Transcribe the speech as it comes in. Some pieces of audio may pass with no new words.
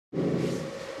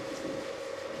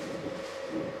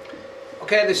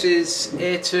Okay, this is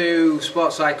A2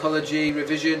 Sports Psychology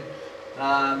revision.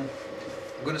 I'm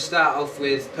going to start off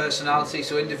with personality,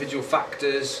 so individual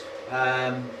factors,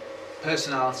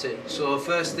 personality. So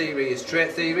first theory is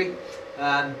trait theory.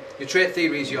 Your trait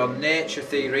theory is your nature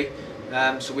theory,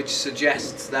 so which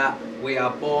suggests that we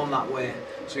are born that way.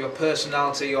 So your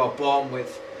personality you're born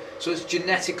with. So it's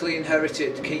genetically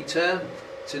inherited, key term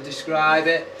to describe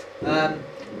it.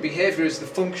 Behaviour is the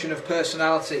function of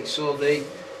personality, so the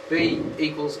B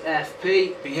equals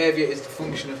FP, behaviour is the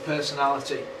function of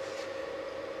personality.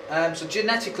 So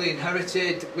genetically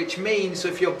inherited, which means so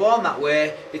if you're born that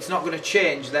way, it's not going to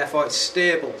change, therefore it's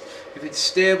stable. If it's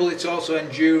stable, it's also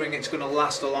enduring, it's going to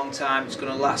last a long time, it's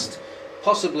going to last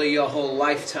possibly your whole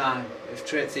lifetime, if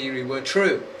trait theory were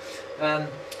true.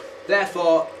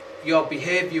 Therefore, your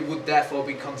behaviour would therefore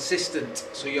be consistent.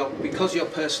 So because your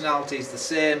personality is the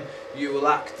same, you will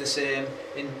act the same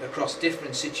across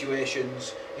different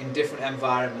situations, in different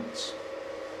environments.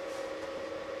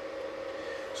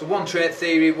 So one of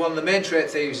the main trait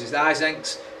theories is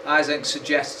Eysenck's. Eysenck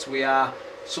suggests we are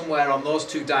somewhere on those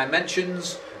two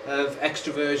dimensions of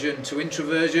extroversion to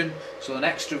introversion. So an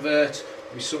extrovert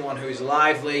will be someone who is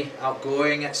lively,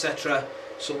 outgoing, etc.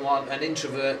 An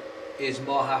introvert is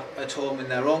more at home in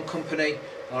their own company,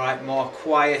 more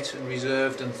quiet and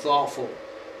reserved and thoughtful.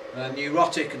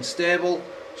 Neurotic and stable,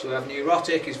 so we have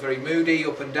neurotic is very moody,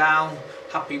 up and down,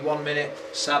 happy one minute,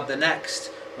 sad the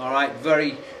next.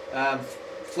 Very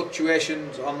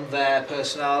fluctuations on their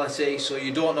personality, so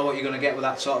you don't know what you're going to get with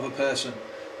that sort of a person.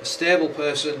 A stable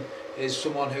person is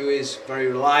someone who is very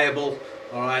reliable,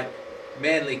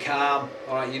 mainly calm.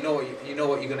 You know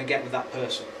what you're going to get with that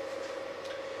person.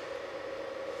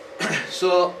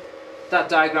 So that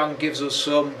diagram gives us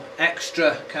some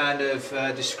extra kind of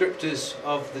descriptors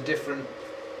of the different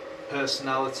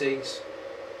personalities.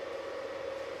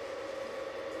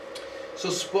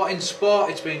 So in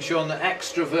sport it's been shown that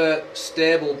extrovert,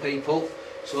 stable people,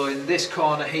 so in this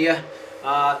corner here,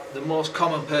 are the most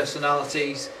common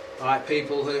personalities.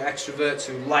 People who are extroverts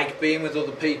who like being with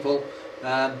other people,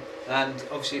 and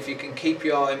obviously if you can keep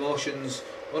your emotions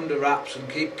under wraps and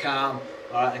keep calm,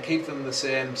 and keep them the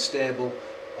same, stable,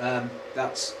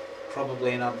 that's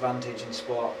probably an advantage in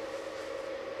sport.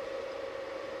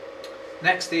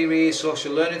 Next theory is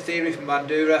social learning theory from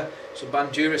Bandura. So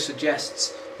Bandura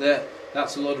suggests that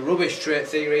that's a load of rubbish, trait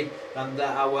theory, and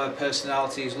that our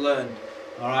personality is learned.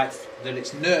 That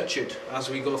it's nurtured as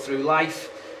we go through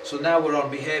life. So now we're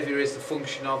on behaviour is the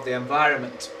function of the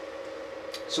environment.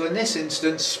 So in this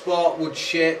instance, sport would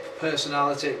shape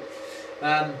personality.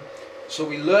 So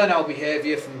we learn our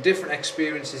behaviour from different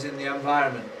experiences in the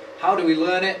environment. How do we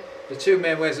learn it? The two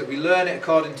main ways that we learn it,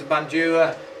 according to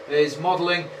Bandura, is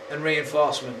modelling and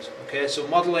reinforcement. Okay, so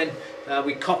modelling,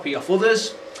 we copy off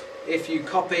others. If you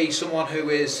copy someone who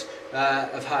is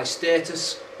of high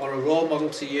status or a role model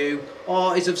to you,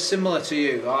 or is of similar to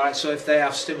you, so if they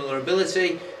have similar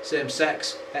ability, same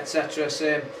sex, etc.,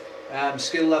 same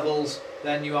skill levels,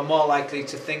 then you are more likely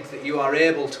to think that you are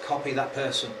able to copy that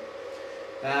person.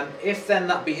 If then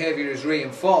that behaviour is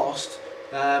reinforced,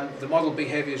 the model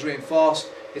behaviour is reinforced,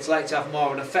 it's likely to have more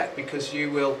of an effect because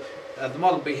you will, the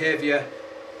model behaviour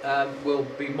will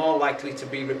be more likely to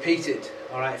be repeated,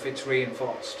 if it's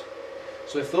reinforced.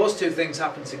 So if those two things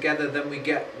happen together, then we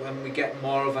get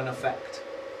more of an effect.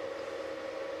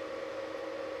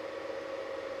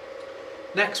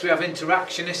 Next we have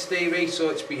interactionist theory, so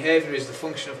its behaviour is the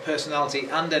function of personality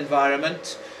and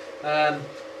environment.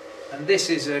 And this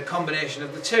is a combination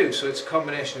of the two, so it's a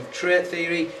combination of trait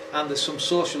theory and there's some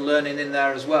social learning in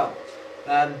there as well.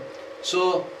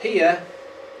 So here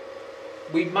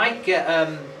we might get,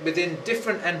 within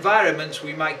different environments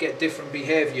we might get different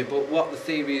behaviour, but what the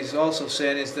theory is also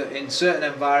saying is that in certain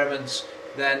environments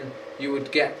then you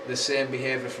would get the same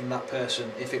behaviour from that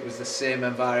person if it was the same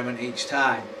environment each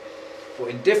time. But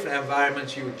in different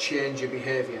environments you would change your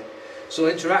behaviour.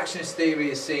 So interactionist theory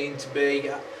is seen to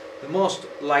be the most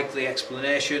likely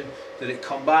explanation, that it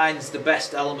combines the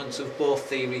best elements of both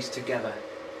theories together.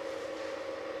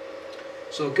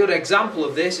 So a good example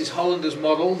of this is Hollander's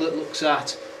model that looks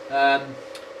at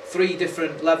 3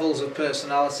 different levels of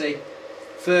personality.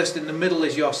 First, in the middle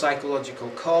is your psychological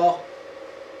core.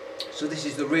 So this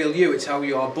is the real you, it's how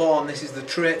you are born. This is the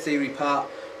trait theory part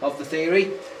of the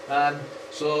theory.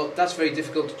 So that's very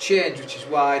difficult to change, which is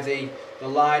why the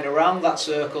line around that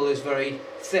circle is very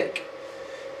thick.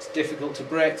 It's difficult to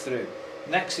break through.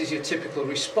 Next is your typical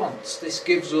response. This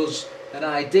gives us an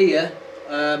idea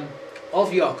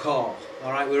of your core.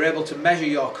 We're able to measure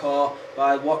your core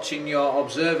by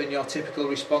observing your typical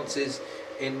responses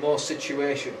in most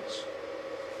situations.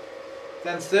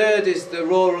 Then third is the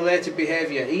role-related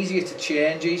behaviour, easier to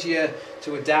change, easier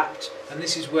to adapt, and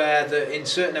this is where in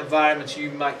certain environments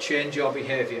you might change your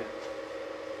behaviour.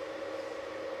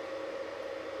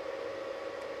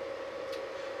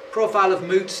 Profile of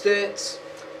mood states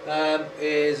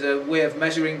is a way of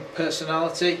measuring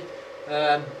personality.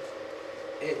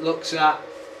 It looks at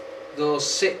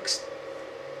those 6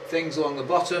 things along the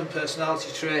bottom,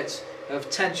 personality traits of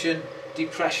tension,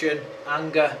 depression,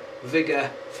 anger, vigour,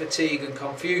 fatigue and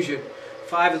confusion.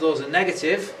 5 of those are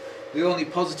negative. The only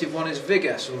positive one is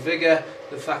vigour. So vigour,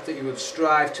 the fact that you would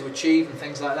strive to achieve and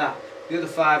things like that. The other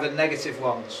 5 are negative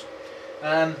ones.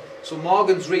 So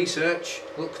Morgan's research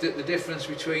looked at the difference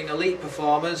between elite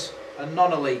performers and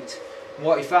non-elite. And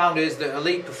what he found is that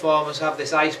elite performers have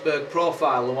this iceberg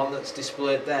profile, the one that's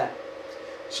displayed there.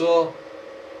 So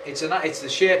it's the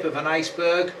shape of an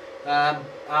iceberg,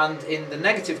 and in the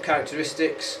negative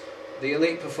characteristics the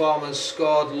elite performers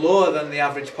scored lower than the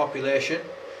average population,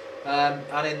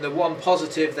 and in the one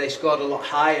positive they scored a lot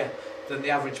higher than the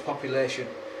average population.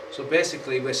 So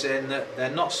basically we're saying that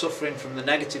they're not suffering from the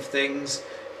negative things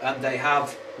and they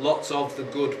have lots of the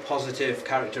good positive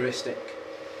characteristic.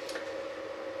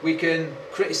 We can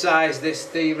criticise this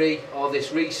theory or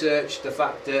this research, the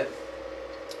fact that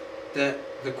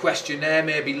the questionnaire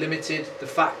may be limited, the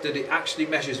fact that it actually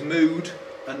measures mood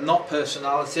and not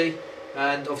personality,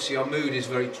 and obviously our mood is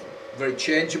very, very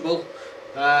changeable.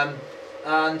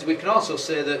 And we can also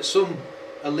say that some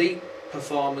elite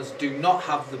performers do not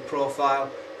have the profile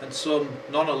and some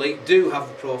non-elite do have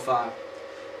the profile.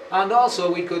 And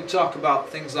also we could talk about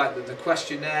things like that the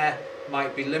questionnaire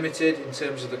might be limited in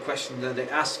terms of the question that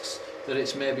it asks, that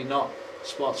it's maybe not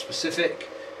sport specific,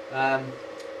 and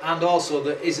also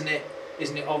that isn't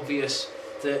it obvious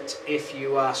that if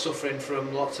you are suffering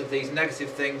from lots of these negative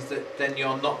things, that then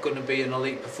you're not going to be an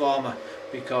elite performer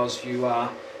because you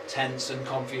are tense and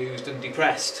confused and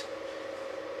depressed.